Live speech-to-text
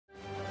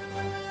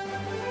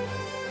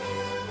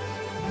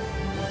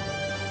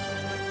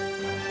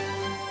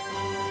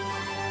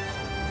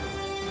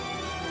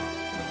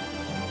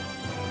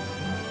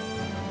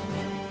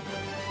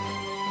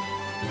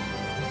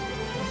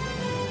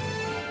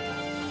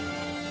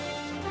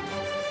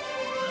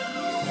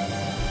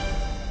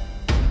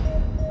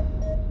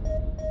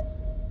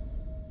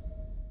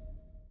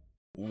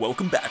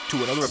Welcome back to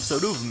another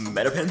episode of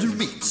MetaPanzer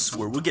Meets,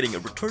 where we're getting a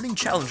returning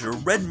challenger,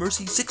 Red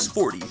Mercy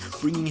 640,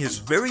 bringing his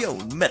very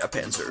own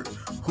MetaPanzer.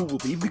 Who will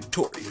be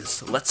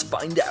victorious? Let's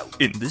find out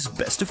in this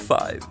best of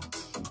 5.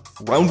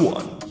 Round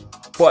 1.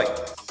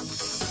 Fight!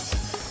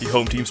 The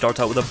home team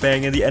starts out with a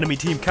bang, and the enemy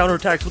team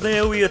counterattacks with an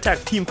AoE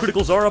attack. Team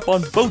criticals are up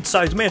on both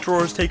sides.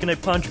 Manticore is taking a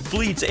punch.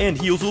 Bleeds and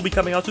heals will be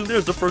coming out soon.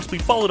 There's the first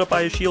bleed, followed up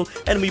by a shield.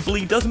 Enemy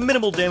bleed does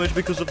minimal damage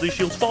because of the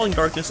shield's falling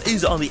darkness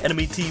is on the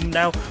enemy team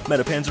now.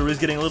 MetaPanzer is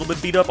getting a little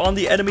bit beat up on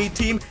the enemy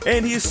team,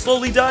 and he is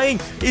slowly dying.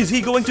 Is he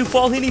going to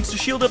fall? He needs to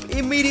shield up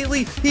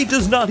immediately. He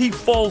does not. He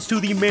falls to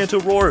the Manta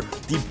Roar.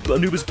 The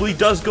Anubis bleed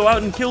does go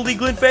out and kill the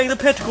Glintfang. The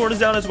Pentacorn is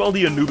down as well.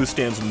 The Anubis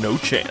stands no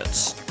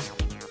chance.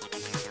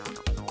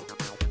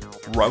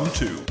 Round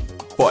 2.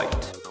 Fight.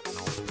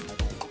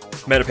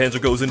 MetaPanzer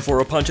goes in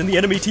for a punch, and the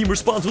enemy team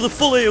responds with a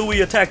full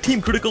AoE attack.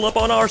 Team critical up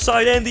on our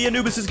side, and the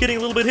Anubis is getting a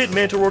little bit hit.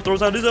 Manticore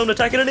throws out his own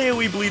attack, and an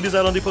AoE bleed is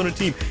out on the opponent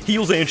team.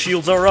 Heals and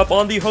shields are up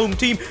on the home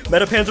team.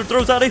 MetaPanzer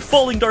throws out a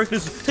falling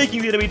darkness,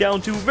 taking the enemy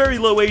down to very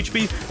low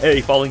HP.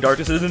 A falling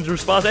darkness is in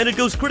response, and it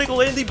goes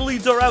critical, and the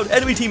bleeds are out.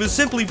 Enemy team is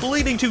simply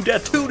bleeding to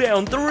death. 2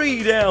 down,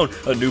 3 down.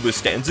 Anubis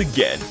stands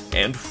again,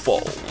 and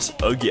falls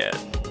again.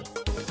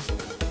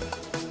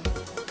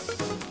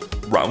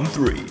 Round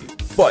 3.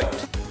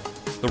 Fight!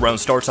 The round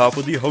starts off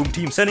with the home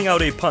team sending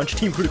out a punch.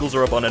 Team criticals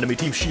are up on enemy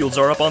team, shields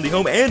are up on the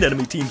home, and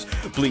enemy team's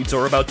bleeds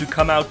are about to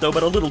come out though,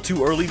 but a little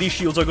too early. These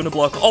shields are going to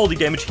block all the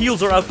damage.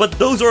 Heals are out, but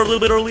those are a little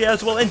bit early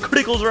as well, and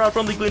criticals are out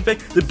from the Glintfang.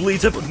 The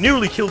bleeds have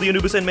nearly killed the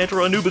Anubis, and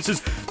Manticore. Anubis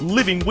is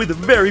living with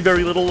very,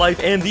 very little life,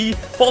 and the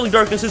falling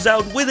darkness is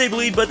out with a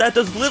bleed, but that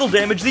does little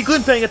damage. The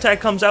Glintfang attack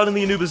comes out, and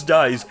the Anubis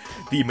dies.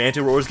 The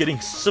Manta Roar is getting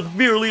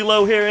severely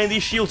low here, and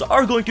these shields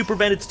are going to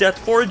prevent its death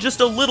for just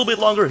a little bit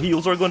longer.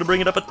 Heals are going to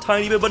bring it up a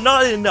tiny bit, but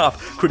not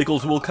enough.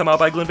 Criticals will come out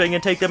by Glintfang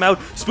and take them out.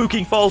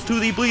 Spooking falls to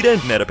the bleed, and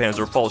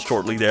MetaPanzer falls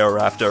shortly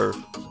thereafter.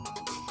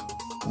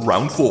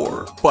 Round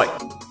 4.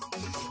 Fight!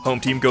 Home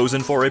team goes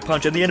in for a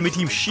punch, and the enemy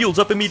team shields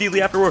up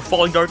immediately afterward.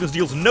 Falling darkness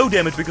deals no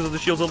damage because of the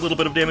shields. A little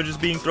bit of damage is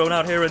being thrown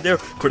out here and there.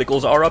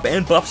 Criticals are up,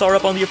 and buffs are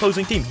up on the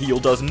opposing team. Heal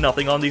does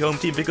nothing on the home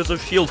team because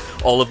of shields.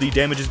 All of the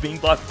damage is being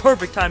blocked.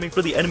 Perfect timing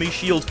for the enemy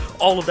shields.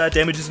 All of that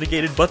damage is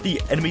negated, but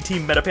the enemy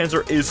team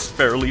MetaPanzer is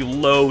fairly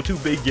low to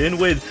begin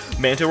with.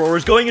 Manta Roar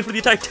is going in for the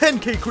attack.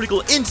 10k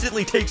critical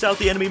instantly takes out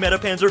the enemy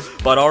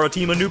MetaPanzer, but our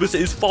team Anubis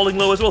is falling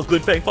low as well.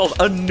 Glintfang falls.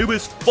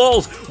 Anubis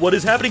falls. What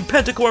is happening?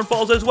 Pentacorn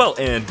falls as well,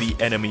 and the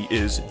enemy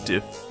is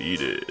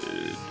defeated.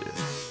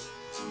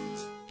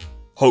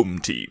 Home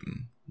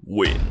team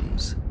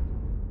wins.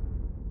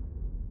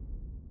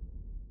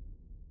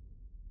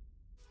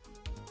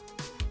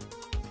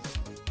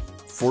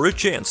 For a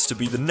chance to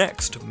be the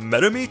next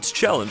MetaMeets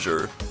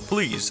challenger,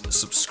 please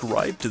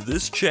subscribe to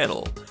this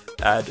channel,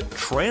 add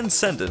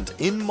Tranzcendent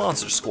in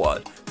Monster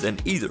Squad, then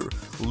either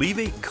leave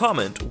a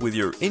comment with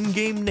your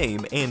in-game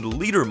name and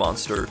leader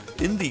monster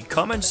in the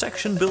comment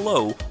section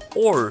below,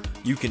 or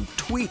you can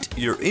tweet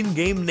your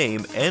in-game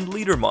name and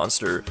leader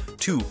monster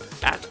to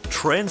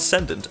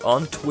 @Tranzcendent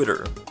on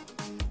Twitter.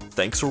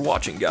 Thanks for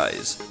watching,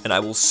 guys, and I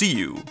will see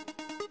you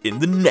in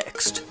the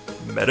next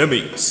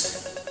MetaMeets.